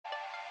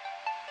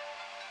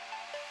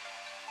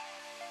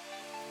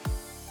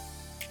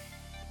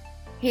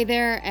Hey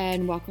there,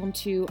 and welcome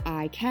to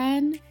I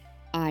Can,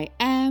 I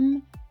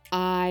Am,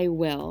 I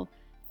Will,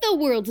 the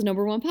world's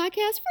 #1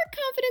 podcast for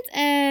confidence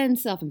and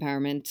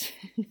self-empowerment.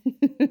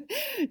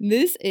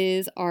 This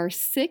is our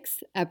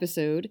 6th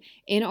episode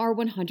in our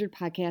 100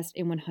 podcast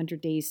in 100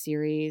 days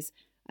series.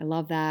 I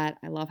love that.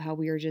 I love how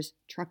we are just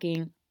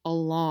trucking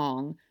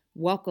along.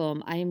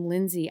 Welcome. I am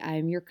Lindsay. I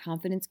am your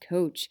confidence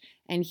coach,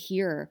 and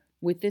here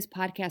with this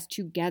podcast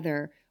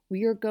together,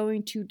 we are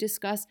going to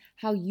discuss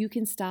how you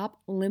can stop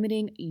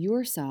limiting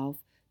yourself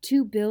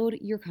to build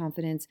your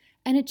confidence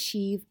and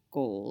achieve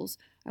goals.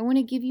 I want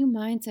to give you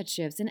mindset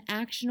shifts and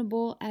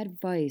actionable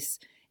advice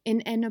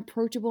in an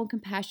approachable and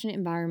compassionate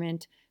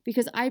environment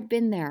because I've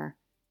been there.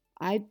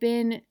 I've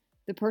been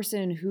the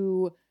person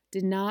who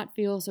did not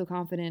feel so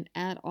confident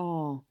at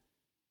all,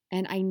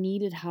 and I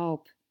needed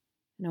help,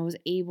 and I was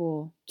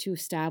able to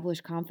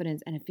establish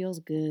confidence, and it feels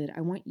good. I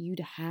want you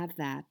to have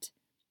that.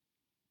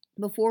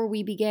 Before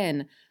we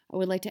begin, I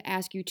would like to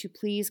ask you to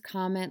please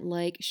comment,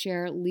 like,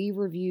 share, leave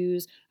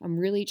reviews. I'm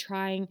really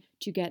trying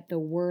to get the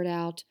word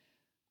out.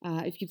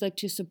 If you'd like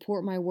to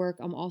support my work,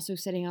 I'm also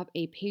setting up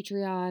a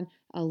Patreon.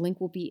 A link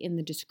will be in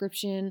the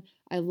description.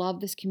 I love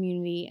this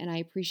community and I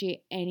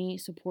appreciate any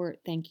support.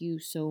 Thank you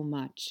so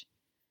much.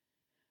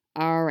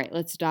 All right,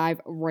 let's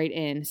dive right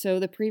in. So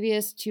the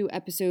previous 2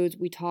 episodes,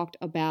 we talked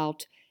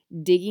about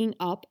digging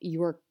up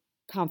your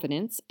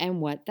confidence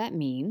and what that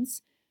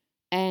means.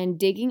 And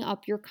digging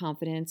up your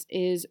confidence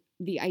is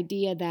the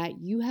idea that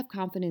you have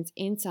confidence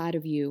inside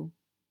of you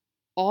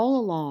all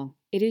along.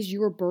 It is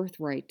your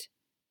birthright.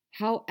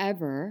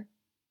 However,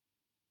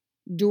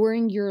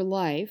 during your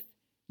life,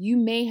 you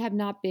may have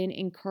not been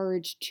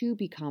encouraged to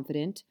be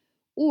confident,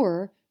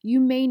 or you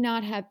may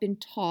not have been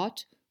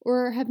taught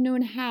or have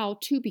known how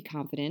to be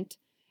confident,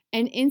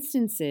 and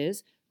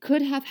instances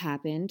could have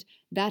happened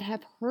that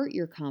have hurt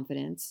your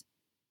confidence.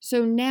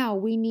 So now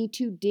we need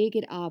to dig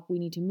it up. We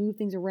need to move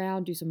things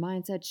around, do some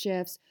mindset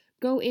shifts,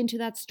 go into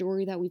that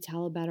story that we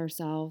tell about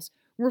ourselves,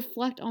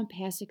 reflect on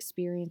past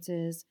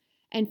experiences,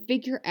 and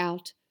figure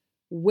out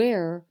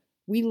where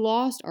we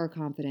lost our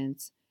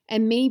confidence.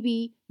 And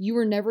maybe you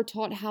were never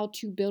taught how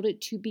to build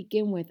it to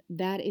begin with.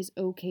 That is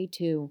okay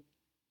too.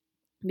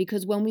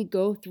 Because when we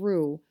go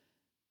through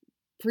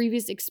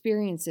previous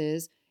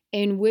experiences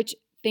in which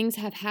things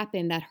have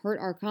happened that hurt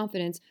our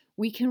confidence,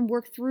 we can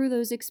work through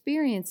those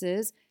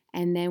experiences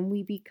and then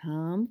we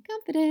become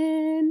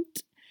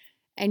confident.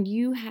 And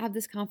you have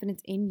this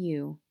confidence in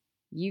you.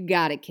 You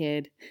got it,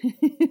 kid.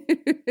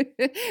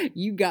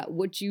 You got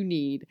what you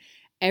need.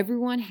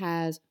 Everyone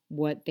has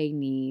what they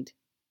need.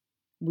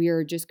 We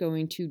are just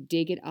going to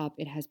dig it up.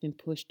 It has been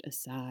pushed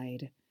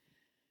aside.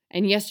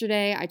 And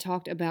yesterday I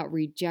talked about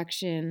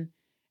rejection.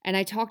 And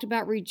I talked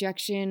about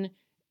rejection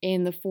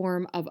in the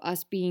form of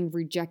us being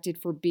rejected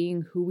for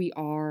being who we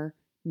are.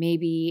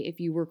 Maybe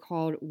if you were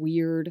called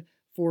weird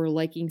for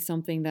liking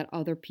something that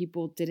other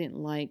people didn't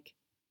like.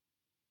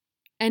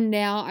 And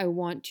now I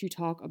want to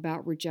talk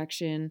about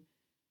rejection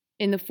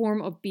in the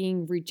form of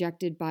being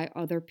rejected by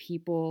other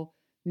people,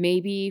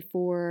 maybe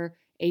for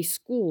a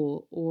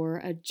school or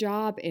a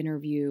job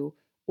interview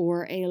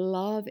or a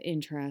love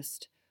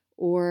interest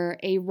or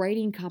a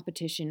writing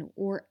competition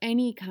or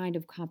any kind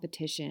of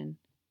competition.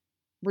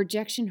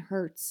 Rejection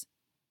hurts,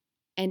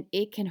 and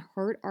it can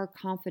hurt our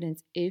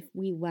confidence if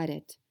we let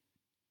it.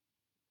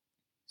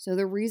 So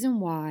the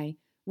reason why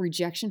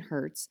rejection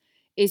hurts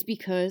is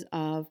because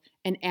of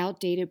an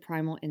outdated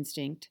primal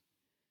instinct.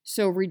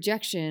 So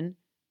rejection,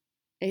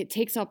 it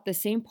takes up the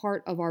same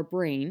part of our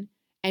brain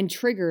and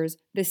triggers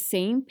the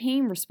same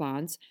pain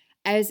response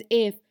as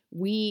if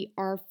we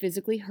are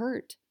physically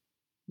hurt.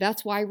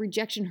 That's why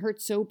rejection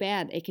hurts so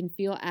bad. It can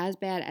feel as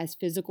bad as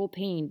physical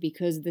pain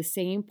because the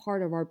same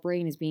part of our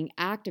brain is being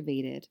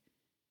activated.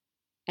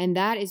 And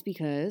that is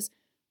because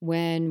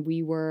when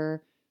we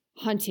were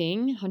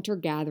hunting,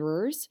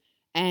 hunter-gatherers,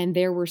 and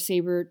there were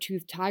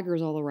saber-toothed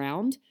tigers all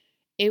around,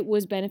 it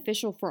was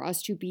beneficial for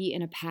us to be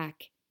in a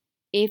pack.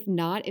 If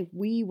not, if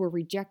we were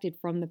rejected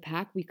from the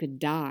pack, we could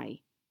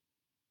die.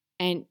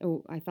 And,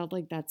 I felt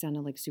like that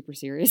sounded like super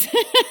serious.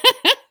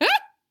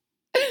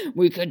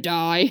 We could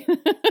die.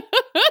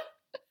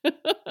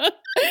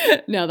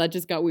 No, that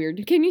just got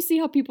weird. Can you see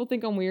how people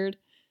think I'm weird?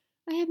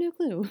 I have no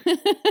clue.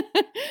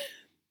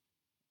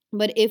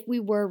 But if we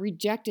were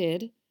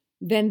rejected,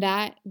 then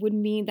that could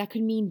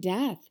mean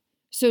death.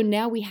 So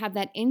now we have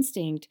that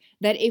instinct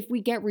that if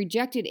we get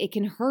rejected, it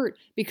can hurt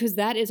because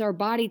that is our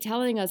body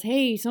telling us,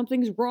 hey,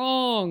 something's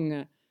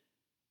wrong.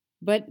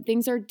 But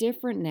things are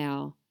different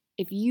now.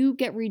 If you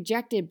get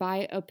rejected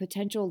by a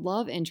potential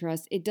love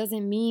interest, it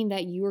doesn't mean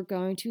that you are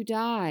going to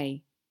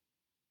die.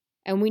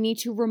 And we need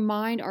to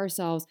remind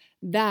ourselves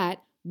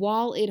that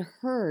while it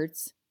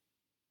hurts,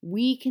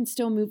 we can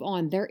still move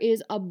on. There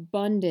is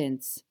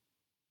abundance.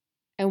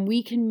 And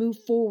we can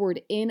move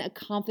forward in a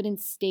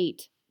confident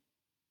state.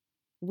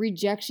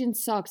 Rejection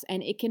sucks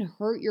and it can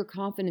hurt your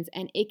confidence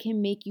and it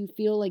can make you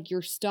feel like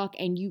you're stuck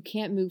and you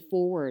can't move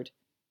forward.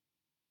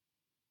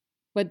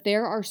 But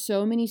there are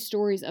so many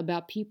stories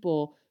about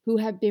people who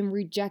have been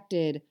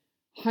rejected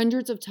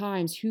hundreds of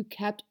times who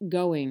kept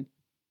going.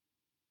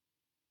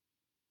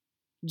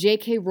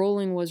 J.K.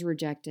 Rowling was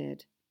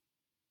rejected.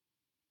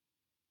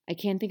 I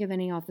can't think of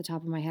any off the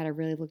top of my head.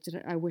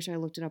 I wish I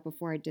looked it up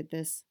before I did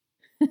this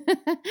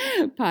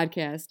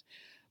podcast.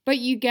 But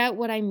you get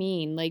what I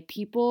mean. Like,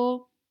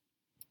 people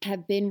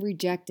have been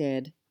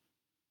rejected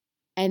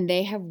and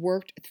they have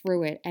worked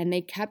through it and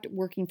they kept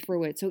working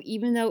through it. So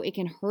even though it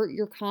can hurt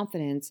your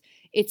confidence,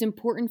 it's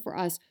important for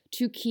us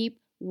to keep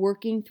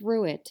working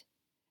through it.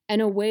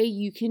 And a way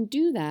you can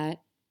do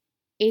that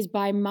is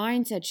by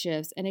mindset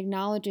shifts and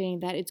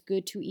acknowledging that it's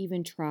good to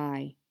even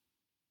try.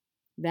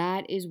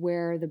 That is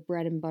where the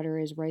bread and butter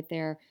is, right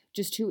there.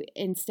 Just to,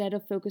 instead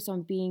of focus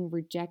on being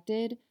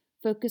rejected,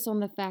 focus on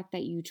the fact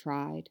that you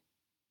tried.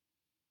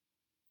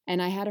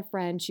 And I had a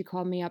friend, she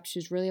called me up. She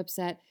was really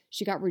upset.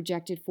 She got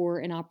rejected for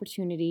an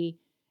opportunity.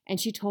 And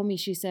she told me,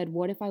 she said,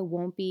 what if I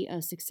won't be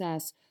a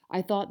success?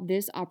 I thought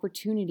this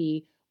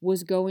opportunity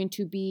was going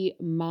to be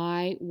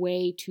my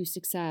way to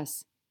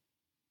success.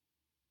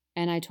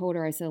 And I told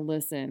her, I said,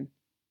 listen,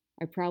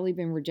 I've probably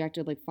been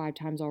rejected like 5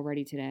 times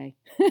already today.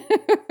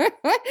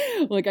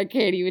 Like, I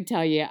can't even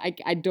tell you.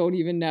 I don't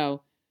even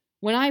know.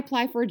 When I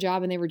apply for a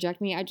job and they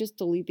reject me, I just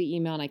delete the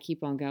email and I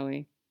keep on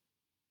going.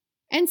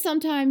 And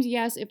sometimes,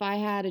 yes, if I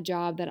had a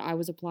job that I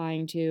was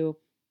applying to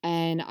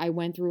and I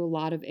went through a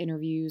lot of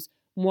interviews,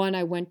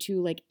 I went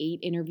to like 8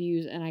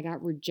 interviews and I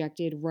got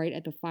rejected right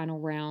at the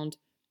final round.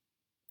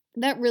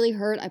 That really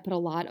hurt. I put a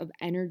lot of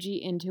energy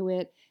into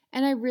it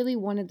and I really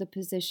wanted the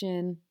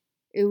position.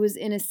 It was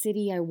in a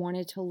city I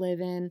wanted to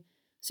live in.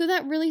 So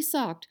that really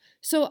sucked.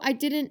 So I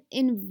didn't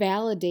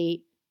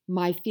invalidate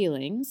my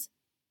feelings.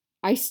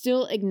 I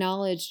still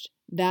acknowledged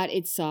that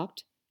it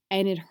sucked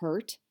and it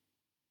hurt.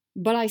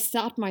 But I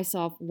stopped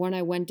myself when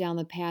I went down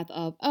the path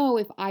of, oh,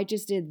 if I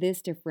just did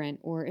this different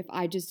or if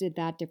I just did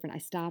that different, I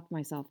stopped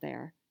myself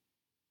there.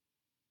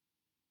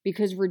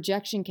 Because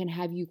rejection can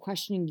have you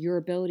questioning your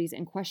abilities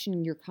and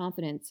questioning your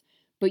confidence,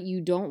 but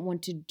you don't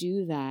want to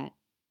do that.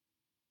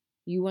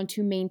 You want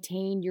to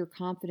maintain your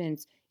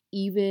confidence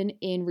even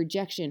in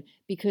rejection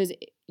because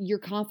your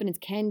confidence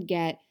can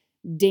get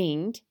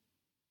dinged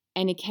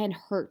and it can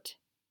hurt.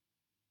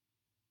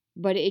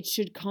 But it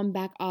should come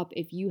back up.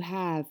 If you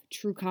have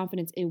true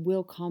confidence, it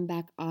will come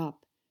back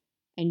up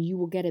and you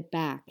will get it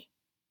back.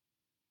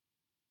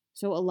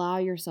 So allow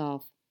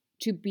yourself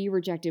to be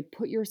rejected.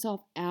 Put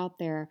yourself out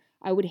there.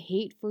 I would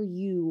hate for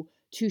you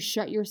to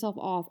shut yourself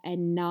off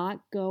and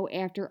not go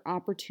after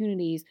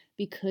opportunities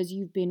because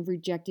you've been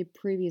rejected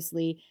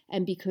previously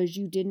and because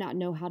you did not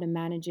know how to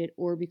manage it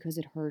or because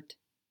it hurt.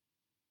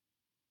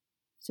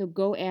 So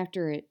go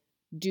after it.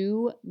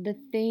 Do the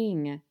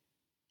thing.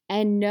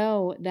 And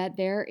know that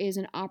there is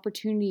an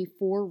opportunity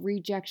for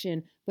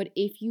rejection. But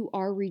if you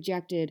are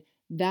rejected,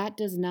 that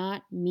does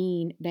not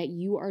mean that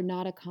you are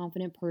not a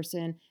confident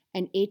person.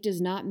 And it does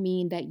not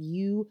mean that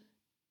you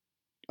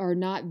are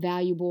not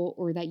valuable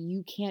or that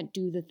you can't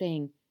do the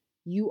thing.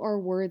 You are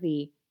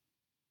worthy.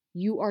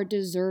 You are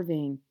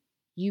deserving.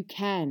 You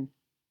can.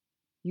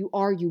 You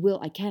are, you will.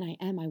 I can, I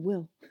am, I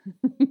will.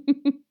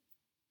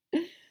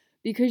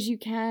 Because you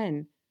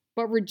can.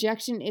 But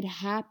rejection, it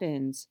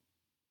happens.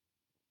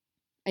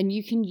 And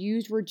you can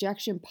use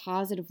rejection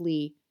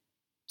positively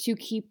to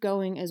keep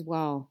going as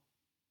well.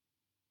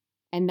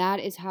 And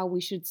that is how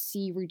we should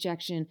see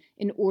rejection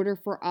in order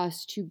for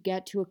us to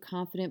get to a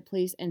confident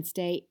place and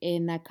stay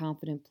in that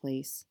confident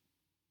place.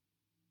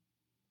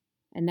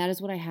 And that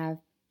is what I have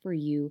for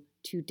you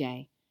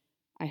today.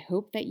 I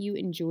hope that you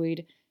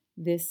enjoyed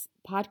this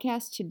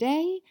podcast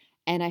today,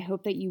 and I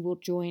hope that you will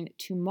join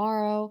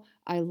tomorrow.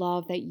 I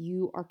love that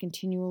you are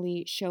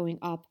continually showing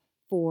up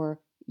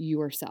for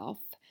yourself.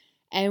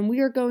 And we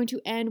are going to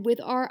end with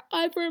our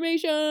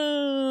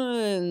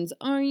affirmations.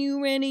 Are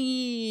you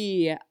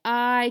ready?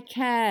 I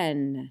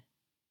can.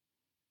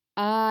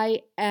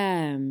 I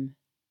am.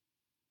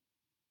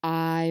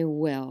 I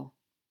will.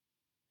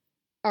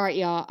 All right,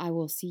 y'all. I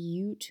will see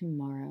you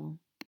tomorrow.